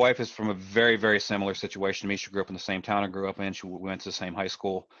wife is from a very, very similar situation to me. She grew up in the same town I grew up in. We went to the same high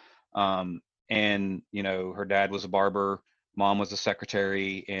school. And, her dad was a barber, mom was a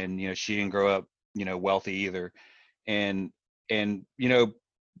secretary, and, she didn't grow up, wealthy either. And,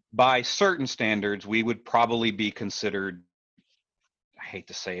 by certain standards, we would probably be considered, I hate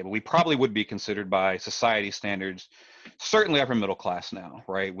to say it, but we probably would be considered by society standards, certainly upper middle class now,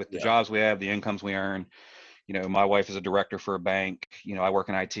 right? With the jobs we have, the incomes we earn. My wife is a director for a bank. I work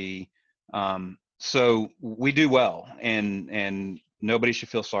in IT. So we do well, and nobody should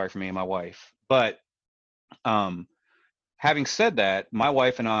feel sorry for me and my wife. But having said that, my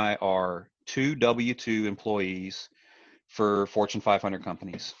wife and I are two W-2 employees for Fortune 500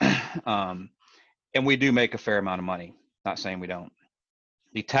 companies. And we do make a fair amount of money. Not saying we don't.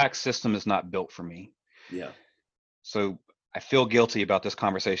 The tax system is not built for me. Yeah. So I feel guilty about this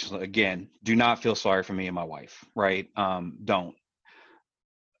conversation. Again, do not feel sorry for me and my wife, right? Don't.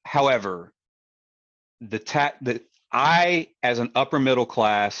 However, I, as an upper middle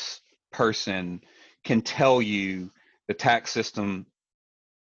class person, can tell you the tax system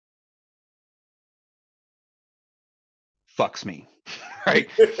fucks me, right?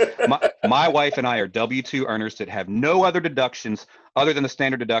 my wife and I are W-2 earners that have no other deductions other than the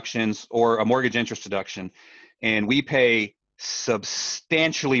standard deductions or a mortgage interest deduction, and we pay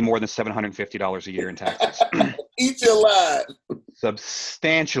substantially more than $750 a year in taxes. Eat your life.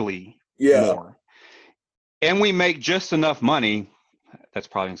 Substantially more. And we make just enough money. That's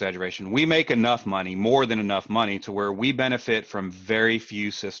probably an exaggeration. We make enough money, more than enough money, to where we benefit from very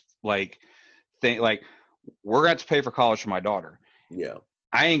few like we're going to pay for college for my daughter. Yeah.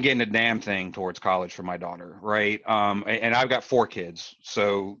 I ain't getting a damn thing towards college for my daughter, right? And I've got 4 kids,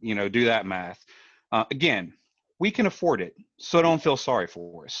 so do that math. Again, we can afford it, so don't feel sorry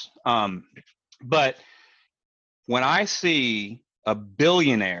for us. But when I see a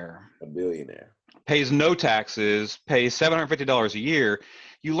billionaire pays no taxes, pays $750 a year,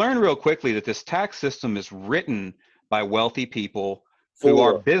 you learn real quickly that this tax system is written by wealthy people who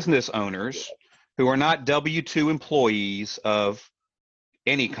are business owners, who are not W-2 employees of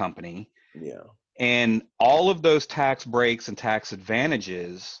any company. Yeah. And all of those tax breaks and tax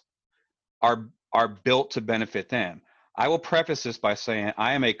advantages are built to benefit them. I will preface this by saying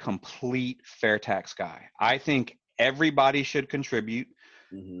I am a complete fair tax guy. I think everybody should contribute,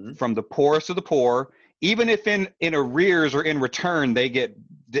 from the poorest of the poor, even if in arrears or in return they get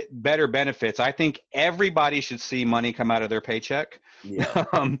better benefits. I think everybody should see money come out of their paycheck,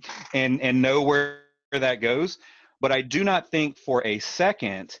 and know where that goes. But I do not think for a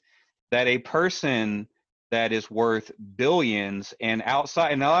second that a person that is worth billions and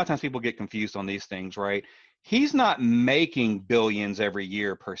outside, and a lot of times people get confused on these things, right? He's not making billions every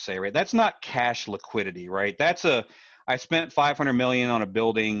year per se, right? That's not cash liquidity, right? I spent $500 million on a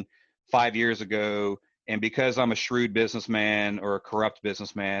building 5 years ago, and because I'm a shrewd businessman or a corrupt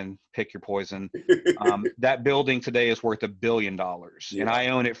businessman, pick your poison, that building today is worth $1 billion, and I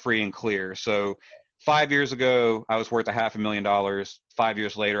own it free and clear. So 5 years ago, I was worth $500,000. 5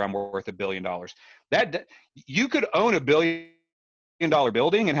 years later, I'm worth $1 billion. That you could own $1 billion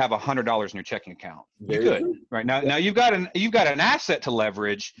building and have $100 in your checking account. You could, right? Now you've got an asset to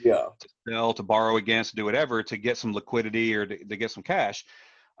leverage, to sell, to borrow against, to do whatever, to get some liquidity or to get some cash.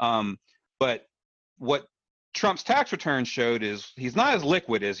 But what Trump's tax return showed is he's not as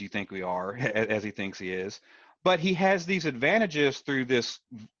liquid as you think we are, as he thinks he is, but he has these advantages through this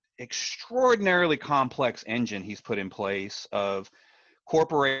extraordinarily complex engine he's put in place of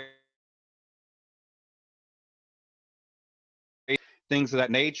corporate things of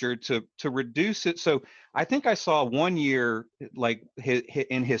that nature to reduce it. So I think I saw one year, like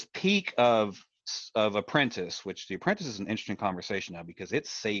in his peak of Apprentice, which The Apprentice is an interesting conversation now because it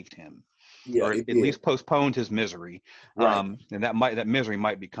saved him, or at least postponed his misery. And that misery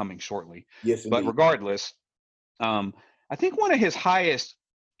might be coming shortly. Yes, but regardless, I think one of his highest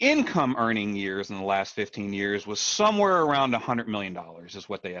income earning years in the last 15 years was somewhere around $100 million is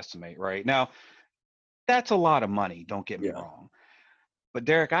what they estimate right now. That's a lot of money, don't get me wrong. But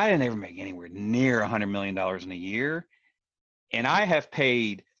Derek, I didn't ever make anywhere near $100 million in a year. And I have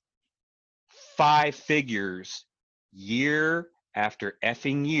paid 5 figures year after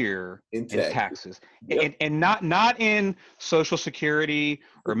effing year in taxes. And not in Social Security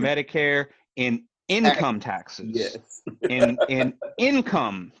or Medicare, in income taxes. in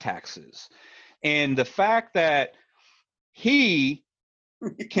income taxes. And the fact that he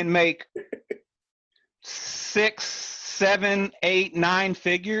can make 6, 7, 8, 9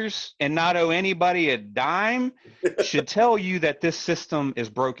 figures and not owe anybody a dime should tell you that this system is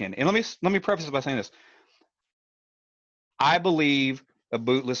broken. And let me preface it by saying this. I believe a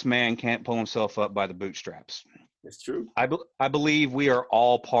bootless man can't pull himself up by the bootstraps. It's true. I believe we are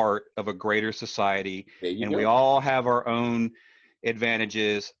all part of a greater society, and we all have our own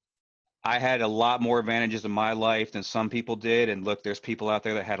advantages. I had a lot more advantages in my life than some people did. And look, there's people out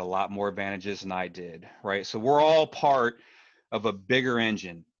there that had a lot more advantages than I did, right? So we're all part of a bigger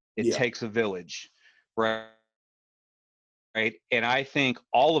engine. It takes a village, right? Right. And I think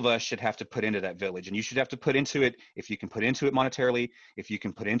all of us should have to put into that village, and you should have to put into it. If you can put into it monetarily, if you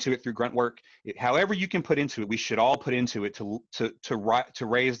can put into it through grunt work, however you can put into it, we should all put into it to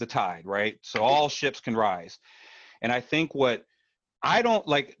raise the tide, right? So all ships can rise. And I think I don't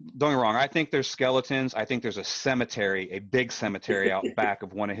like, don't get me wrong, I think there's skeletons. I think there's a cemetery, a big cemetery out back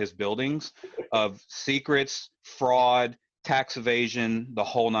of one of his buildings of secrets, fraud, tax evasion, the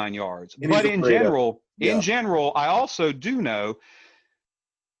whole 9 yards. But in general, I also do know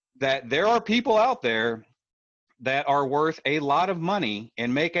that there are people out there that are worth a lot of money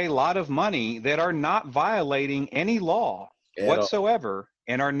and make a lot of money that are not violating any law whatsoever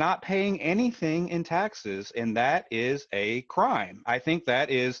and are not paying anything in taxes. And that is a crime. I think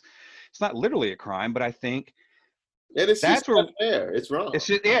it's not literally a crime, but I think that's not fair. It's wrong.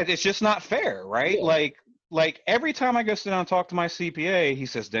 It's just not fair, right? Yeah. Like every time I go sit down and talk to my CPA, he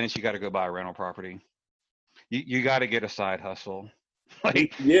says, Dennis, you got to go buy a rental property. You got to get a side hustle.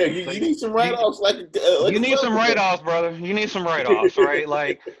 Like, you need some write-offs. You need some write-offs, brother. You need some write-offs, right?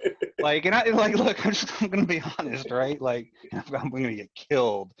 And I'm gonna be honest, right? Like, I'm gonna get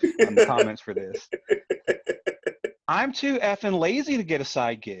killed on the comments for this. I'm too effing lazy to get a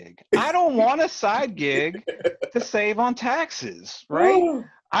side gig. I don't want a side gig to save on taxes, right?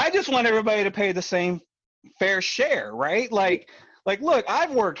 I just want everybody to pay the same fair share, right? Like, look,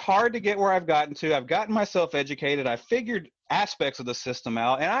 I've worked hard to get where I've gotten to. I've gotten myself educated. I figured aspects of the system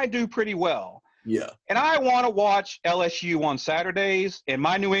out, and I do pretty well. Yeah. And I want to watch LSU on Saturdays and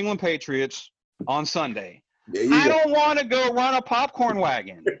my New England Patriots on Sunday. I don't want to go run a popcorn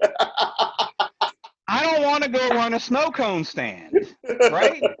wagon. I don't want to go run a snow cone stand,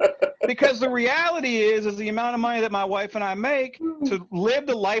 right? Because the reality is the amount of money that my wife and I make to live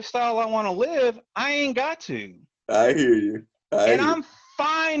the lifestyle I want to live, I ain't got to. I hear you. I'm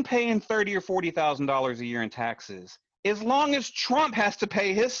fine paying $30,000 or $40,000 a year in taxes, as long as Trump has to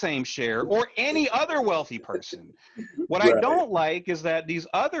pay his same share or any other wealthy person. What I don't like is that these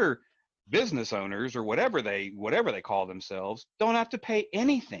other business owners or whatever they call themselves don't have to pay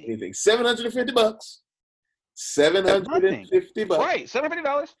anything. $750. $750. Right,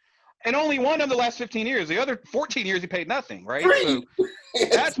 $750. And only one of the last 15 years. The other 14 years he paid nothing, right? Free. So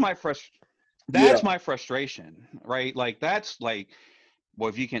that's my my frustration, right? Like, that's like, well,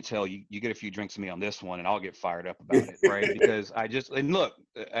 if you can't tell, you get a few drinks of me on this one and I'll get fired up about it, right? Because and look,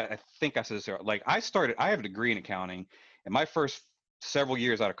 I think I said this earlier, like, I have a degree in accounting, and my first several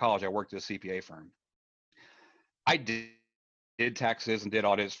years out of college, I worked at a CPA firm. I did taxes and did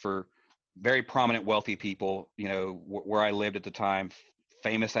audits for very prominent wealthy people, where I lived at the time,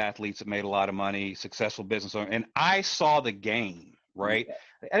 famous athletes that made a lot of money, successful business owners, and I saw the game, right? Yeah.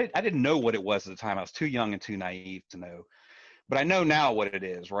 I didn't know what it was at the time. I was too young and too naive to know. But I know now what it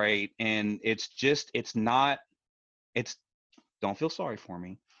is, right? And don't feel sorry for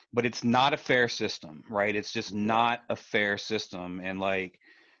me, but it's not a fair system, right? It's just not a fair system. And like,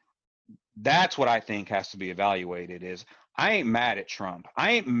 that's what I think has to be evaluated is, I ain't mad at Trump.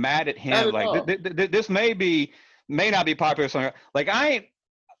 I ain't mad at him. Like, this may not be popular. Like, I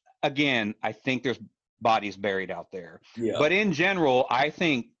think there's bodies buried out there. Yeah. But in general, I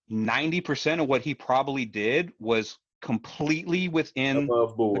think 90% of what he probably did was completely within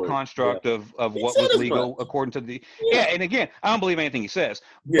the construct of what was legal according to the and again, I don't believe anything he says,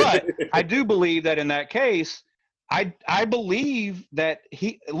 but I do believe that in that case, I believe that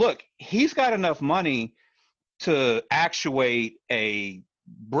he's got enough money to actuate a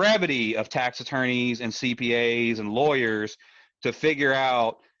brevity of tax attorneys and CPAs and lawyers to figure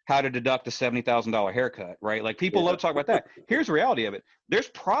out how to deduct a $70,000 haircut, right? Like, people love to talk about that. Here's the reality of it. There's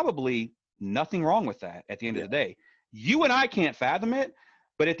probably nothing wrong with that at the end of the day. You and I can't fathom it,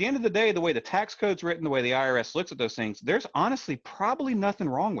 but at the end of the day, the way the tax code's written, the way the IRS looks at those things, there's honestly probably nothing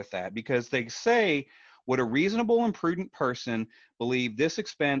wrong with that, because they say, would a reasonable and prudent person believe this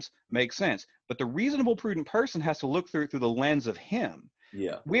expense makes sense? But the reasonable, prudent person has to look through the lens of him.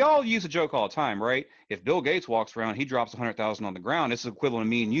 Yeah. We all use a joke all the time, right? If Bill Gates walks around, he drops 100,000 on the ground, it's equivalent to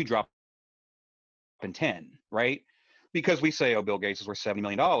me and you dropping 10, right? Because we say, oh, Bill Gates is worth $70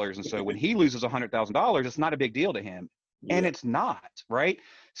 million. And so when he loses $100,000, it's not a big deal to him. Yeah. And it's not, right?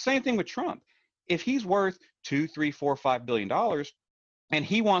 Same thing with Trump. If he's worth $2, $3, $4, $5 billion and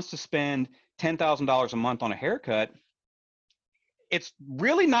he wants to spend $10,000 a month on a haircut, it's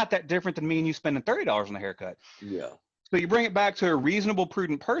really not that different than me and you spending $30 on a haircut. Yeah. So you bring it back to a reasonable,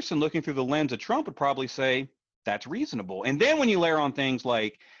 prudent person looking through the lens of Trump would probably say that's reasonable. And then when you layer on things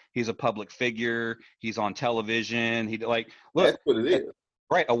like, he's a public figure, he's on television, look, that's what it is.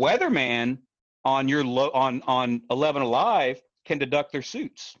 Right. A weatherman on on 11 Alive can deduct their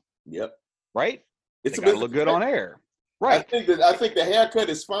suits. Yep. Right? They gotta look good on air. Right. I think the haircut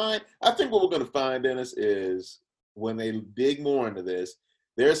is fine. I think what we're gonna find, Dennis, is when they dig more into this,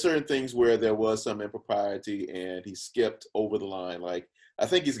 there are certain things where there was some impropriety and he skipped over the line. Like, I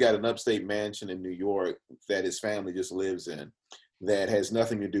think he's got an upstate mansion in New York that his family just lives in that has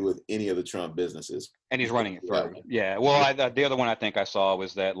nothing to do with any of the Trump businesses. And he's running it through. Yeah. Well, the other one I think I saw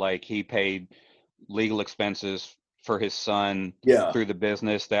was that like he paid legal expenses for his son through the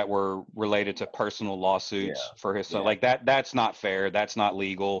business that were related to personal lawsuits for his son. Like that's not fair. That's not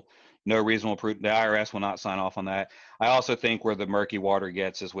legal. No reasonable proof. The IRS will not sign off on that. I also think where the murky water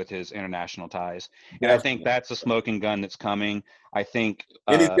gets is with his international ties. And I think that's a smoking gun that's coming. I think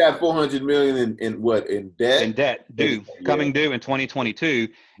and he's got $400 million in debt? In debt coming due in 2022.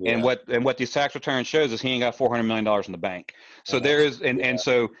 Yeah. And what these tax returns shows is he ain't got $400 million in the bank. So there is and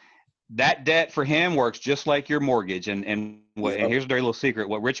so that debt for him works just like your mortgage. And here's a dirty little secret.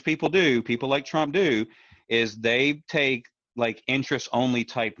 What rich people do, people like Trump do, is they take like interest only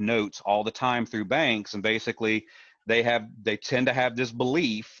type notes all the time through banks. And basically they tend to have this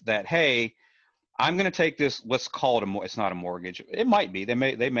belief that, hey, I'm going to take this, let's call it it's not a mortgage. It might be, they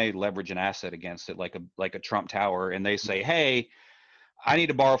may leverage an asset against it, like a Trump Tower. And they say, hey, I need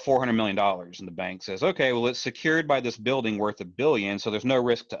to borrow $400 million. And the bank says, okay, well, it's secured by this building worth $1 billion. So there's no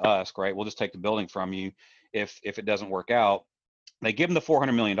risk to us, right? We'll just take the building from you if it doesn't work out. They give him the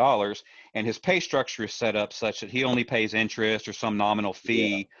 $400 million, and his pay structure is set up such that he only pays interest or some nominal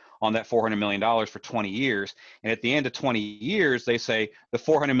fee on that $400 million for 20 years. And at the end of 20 years, they say the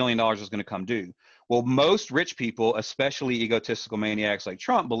 $400 million is going to come due. Well, most rich people, especially egotistical maniacs like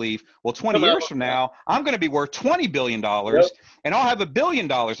Trump, believe, well, 20 years from now, I'm going to be worth $20 billion, and I'll have $1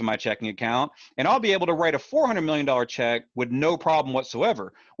 billion in my checking account, and I'll be able to write a $400 million check with no problem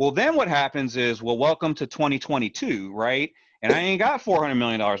whatsoever. Well, then what happens is, well, welcome to 2022, right? And I ain't got $400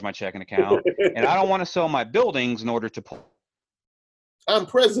 million in my checking account, and I don't want to sell my buildings in order to I'm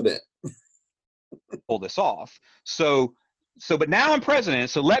president. pull this off. But now I'm president,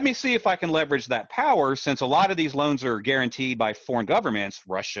 so let me see if I can leverage that power, since a lot of these loans are guaranteed by foreign governments,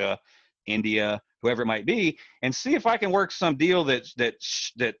 Russia, India, whoever it might be, and see if I can work some deal that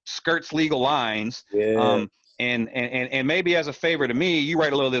skirts legal lines. Yeah. And maybe as a favor to me, you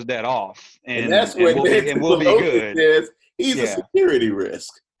write a little of this debt off, and that's what we'll be good. Says he's a security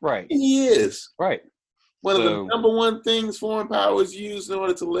risk. Right. He is. Right. One of the number one things foreign powers use in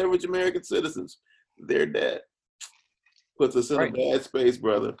order to leverage American citizens, their debt. Puts us in a bad space,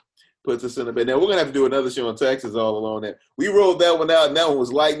 brother. Puts us in a bad. Now, we're going to have to do another show on Texas all alone. That we rolled that one out, and that one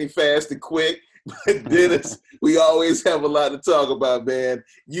was lightning fast and quick. But Dennis, we always have a lot to talk about, man.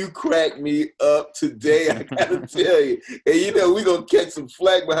 You cracked me up today, I got to tell you. And, you know, we're going to catch some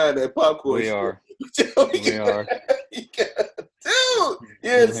flack behind that popcorn. We are. We are. Dude,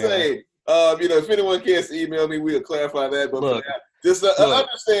 you're insane. You know, if anyone cares to email me, we'll clarify that. But look, just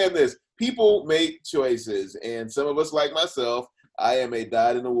understand this. People make choices, and some of us, like myself, I am a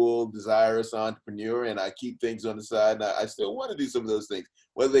dyed-in-the-wool, desirous entrepreneur, and I keep things on the side, and I still want to do some of those things.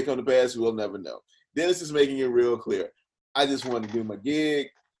 Whether they come to pass, we'll never know. Dennis is making it real clear. I just want to do my gig.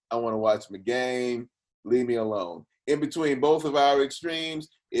 I want to watch my game. Leave me alone. In between both of our extremes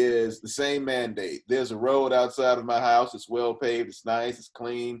is the same mandate. There's a road outside of my house. It's well paved. It's nice. It's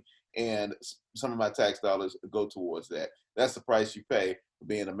clean. And some of my tax dollars go towards that. That's the price you pay for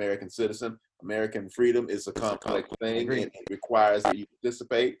being an American citizen. American freedom is a complex thing, and it requires that you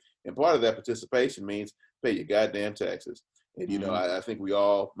participate. And part of that participation means pay your goddamn taxes. And, you know, I think we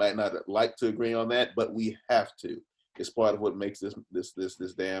all might not like to agree on that, but we have to. It's part of what makes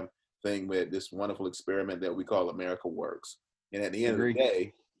this damn thing, with this wonderful experiment that we call America works. And at the end of the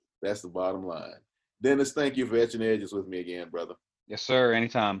day, that's the bottom line. Dennis, thank you for etching edges with me again, brother. Yes, sir.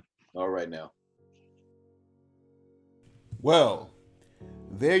 Anytime. All right now. Well,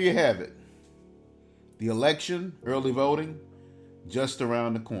 there you have it. The election, early voting, just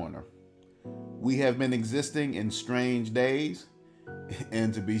around the corner. We have been existing in strange days,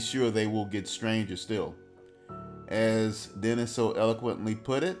 and to be sure, they will get stranger still. As Dennis so eloquently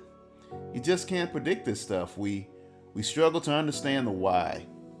put it, you just can't predict this stuff. We struggle to understand the why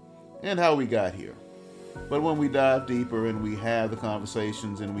and how we got here. But when we dive deeper and we have the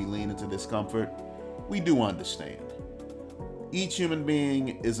conversations and we lean into discomfort, we do understand. Each human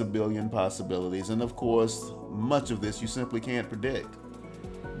being is a billion possibilities, and of course, much of this you simply can't predict.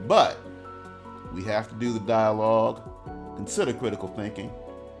 But we have to do the dialogue, consider critical thinking,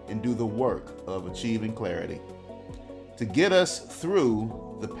 and do the work of achieving clarity. To get us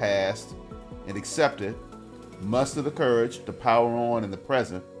through the past and accept it, muster the courage to power on in the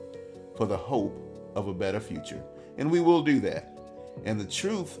present for the hope of a better future. And we will do that. And the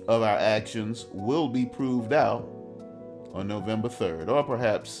truth of our actions will be proved out on November 3rd, or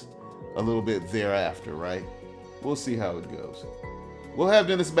perhaps a little bit thereafter, right? We'll see how it goes. We'll have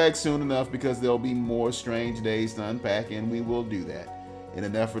Dennis back soon enough because there'll be more strange days to unpack, and we will do that. in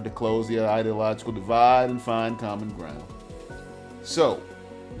an effort to close the ideological divide and find common ground. So,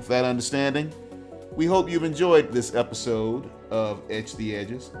 with that understanding, we hope you've enjoyed this episode of Etch the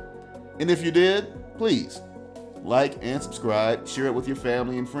Edges. And if you did, please like and subscribe, share it with your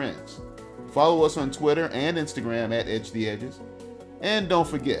family and friends. Follow us on Twitter and Instagram at Etch the Edges. And don't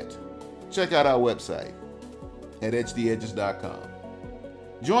forget, check out our website at etchtheedges.com.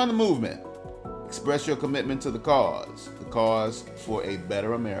 Join the movement. Express your commitment to the cause for a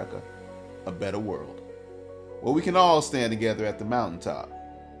better America, a better world, where we can all stand together at the mountaintop.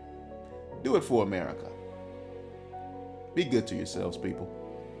 Do it for America. Be good to yourselves, people,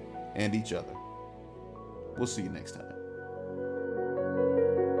 and each other. We'll see you next time.